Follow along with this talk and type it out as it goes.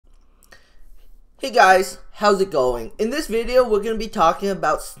Hey guys, how's it going? In this video, we're going to be talking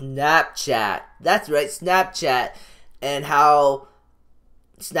about Snapchat. That's right, Snapchat, and how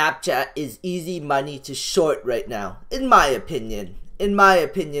Snapchat is easy money to short right now, in my opinion. In my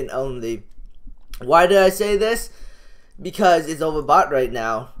opinion only. Why did I say this? Because it's overbought right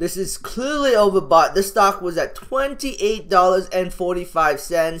now. This is clearly overbought. The stock was at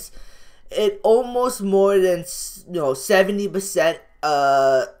 $28.45. It almost more than 70%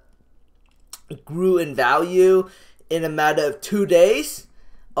 grew in value in a matter of 2 days,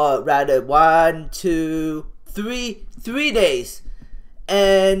 or rather 3 days.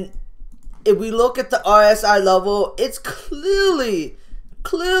 And if we look at the RSI level, it's clearly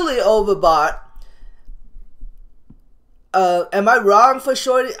overbought. Am I wrong for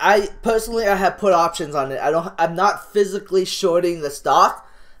shorting? I have put options on it. I'm not physically shorting the stock.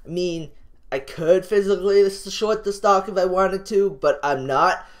 I mean, I could physically short the stock if I wanted to, but I'm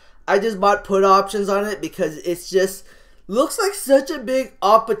not. I just bought put options on it because it's just looks like such a big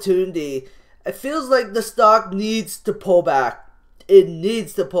opportunity. It feels like the stock needs to pull back. It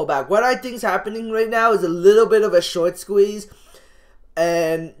needs to pull back. What I think is happening right now is a little bit of a short squeeze,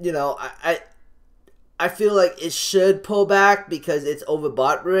 and I feel like it should pull back because it's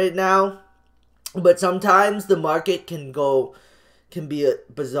overbought right now. But sometimes the market can be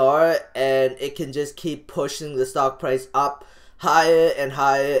bizarre, and it can just keep pushing the stock price up higher and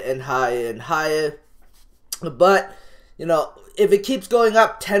higher and higher and higher. But if it keeps going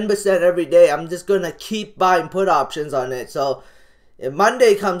up 10% every day, I'm just gonna keep buying put options on it. So if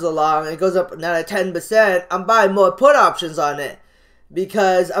Monday comes along and it goes up another 10%, I'm buying more put options on it,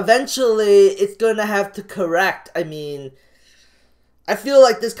 because eventually it's gonna have to correct. I mean, I feel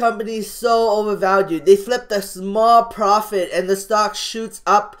like this company is so overvalued. They flipped a small profit and the stock shoots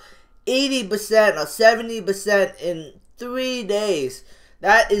up 80% or 70% in 3 days.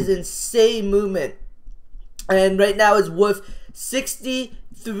 That is insane movement. And right now it's worth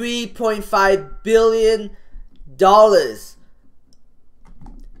 $63.5 billion.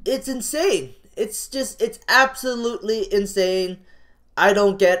 It's insane. It's absolutely insane. I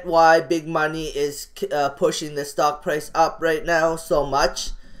don't get why big money is pushing the stock price up right now so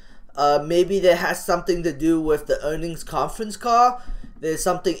much. Maybe that has something to do with the earnings conference call. There's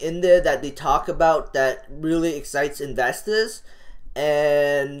something in there that they talk about that really excites investors,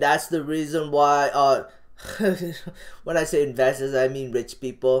 and that's the reason why. When I say investors, I mean rich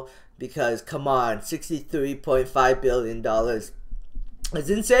people, because come on, $63.5 billion. It's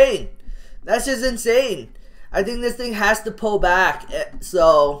insane. That's just insane. I think this thing has to pull back,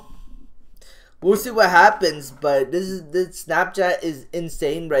 so we'll see what happens. But this Snapchat is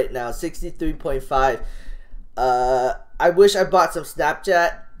insane right now. 63.5. I wish I bought some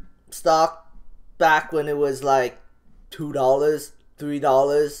Snapchat stock back when it was like $2,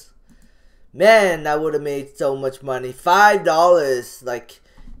 $3. Man, I would have made so much money. $5. Like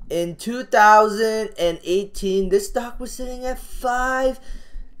in 2018, this stock was sitting at $5.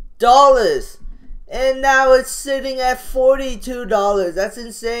 And now it's sitting at $42. That's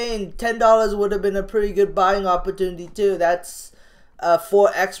insane. $10 would have been a pretty good buying opportunity too. That's a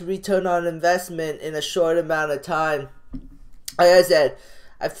 4x return on investment in a short amount of time. Like I said,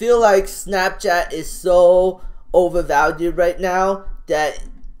 I feel like Snapchat is so overvalued right now that,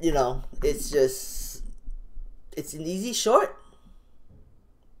 it's an easy short.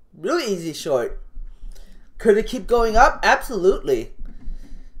 Really easy short. Could it keep going up? Absolutely.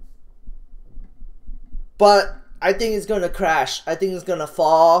 But I think it's going to crash. I think it's going to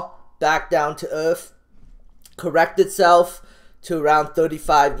fall back down to earth, correct itself to around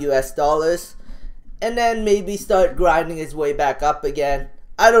 35 US dollars, and then maybe start grinding its way back up again.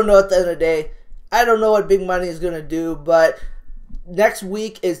 I don't know at the end of the day. I don't know what big money is going to do, but next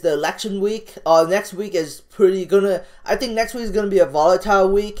week is the election week. Next week is I think next week is going to be a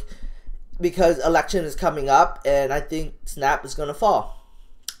volatile week because election is coming up, and I think Snap is going to fall.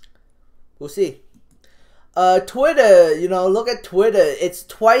 We'll see. Twitter, look at Twitter. It's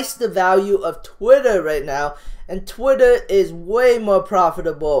twice the value of Twitter right now, and Twitter is way more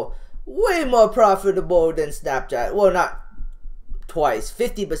profitable than Snapchat. Well, not twice,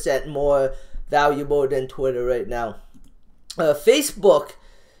 50% more valuable than Twitter right now. Facebook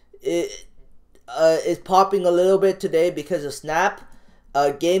is popping a little bit today because of Snap.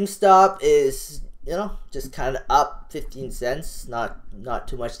 GameStop is, just kind of up 15 cents. Not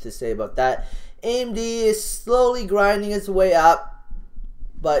too much to say about that. AMD is slowly grinding its way up,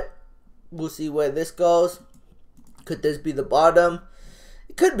 but we'll see where this goes. Could this be the bottom?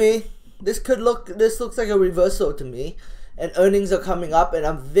 It could be. This looks like a reversal to me. And earnings are coming up, and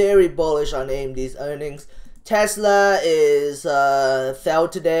I'm very bullish on AMD's earnings. Tesla is fell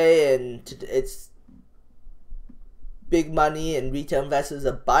today, and it's big money and retail investors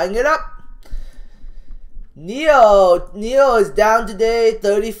are buying it up. NIO is down today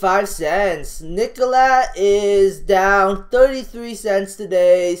 35 cents. Nikola is down 33 cents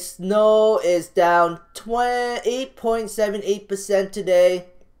today. Snow is down 8.78% today.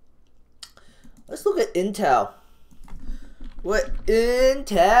 Let's look at Intel.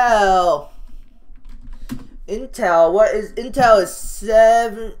 Intel is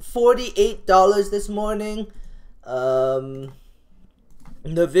 $48 this morning.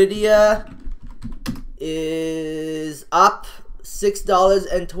 Nvidia is up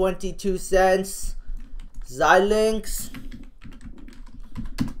 $6.22. Xilinx,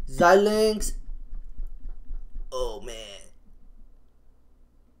 oh man.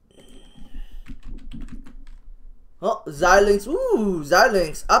 Oh,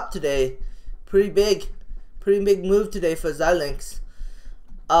 Xilinx up today. Pretty big move today for Xilinx.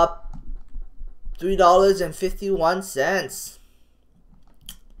 Up $3.51.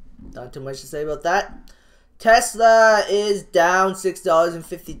 Not too much to say about that. Tesla is down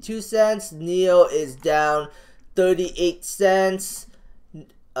 $6.52. NIO is down 38 cents.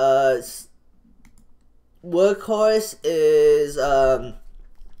 Workhorse is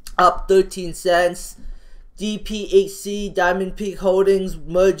up 13 cents. DPHC, Diamond Peak Holdings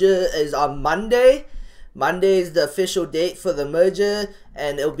merger is on Monday. Monday is the official date for the merger,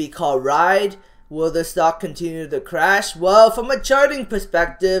 and it'll be called RIDE. Will the stock continue to crash? Well, from a charting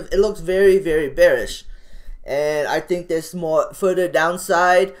perspective, it looks very, very bearish. And I think there's more further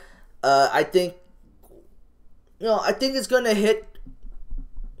downside. I think it's going to hit,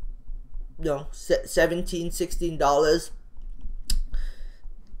 $17, $16.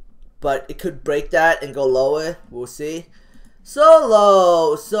 But it could break that and go lower. We'll see.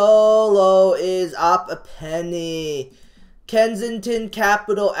 Solo is up a penny. Kensington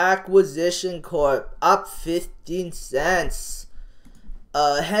Capital Acquisition Corp up 15 cents.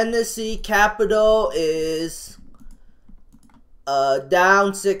 Hennessy Capital is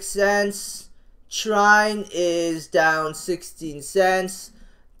down 6 cents. Trine is down 16 cents.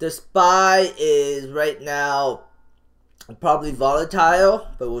 The SPY is right now probably volatile,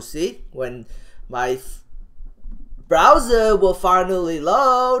 but we'll see when my browser will finally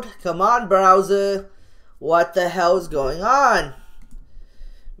load. Come on, browser. What the hell is going on?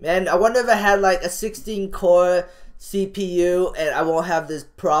 Man, I wonder if I had like a 16-core CPU and I won't have this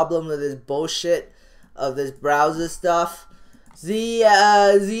problem with this bullshit of this browser stuff. Zoom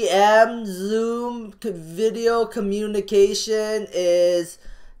video communication is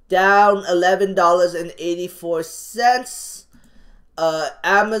down $11.84.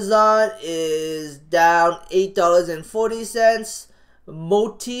 Amazon is down $8.40.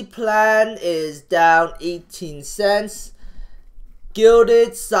 Multiplan is down 18 cents.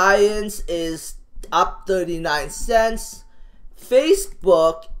 Gilded Science is up 39 cents.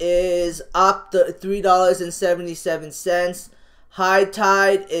 Facebook is up $3.77. High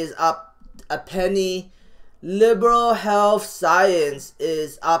Tide is up a penny. Liberal Health Science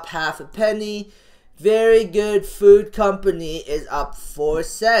is up half a penny. Very Good Food Company is up 4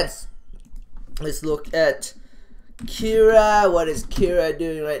 cents. Let's look at Kira. What is Kira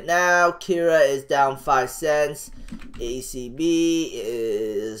doing right now? Kira is down 5 cents. ACB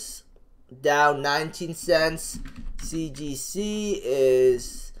is down 19 cents. CGC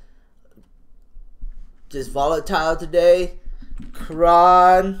is just volatile today.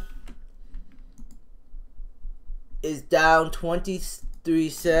 Kron is down 23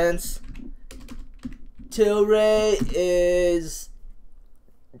 cents. Tilray is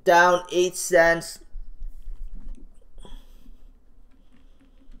down 8 cents.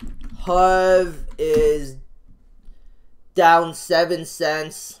 Harv is down 7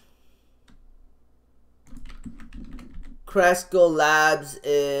 cents. Cresco Labs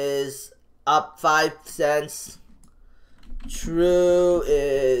is up 5 cents. True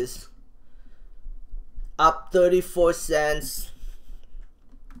is up 34 cents.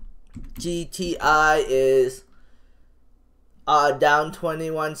 GTI is down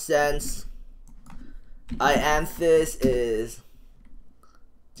 21 cents. Ianthus is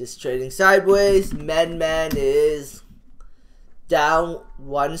just trading sideways. MedMen is down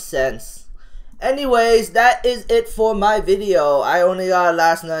 1 cent. Anyways, that is it for my video. I only got to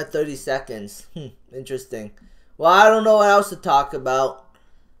last another 30 seconds. Interesting. Well, I don't know what else to talk about.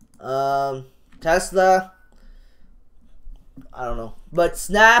 Tesla. I don't know. But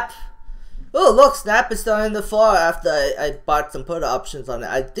Snap. Oh, look, Snap is starting to fall after I bought some put options on it.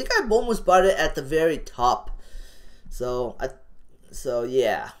 I think I almost bought it at the very top. So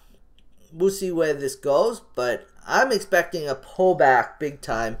yeah. We'll see where this goes, but I'm expecting a pullback big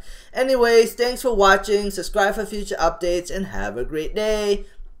time. Anyways, thanks for watching. Subscribe for future updates and have a great day.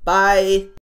 Bye.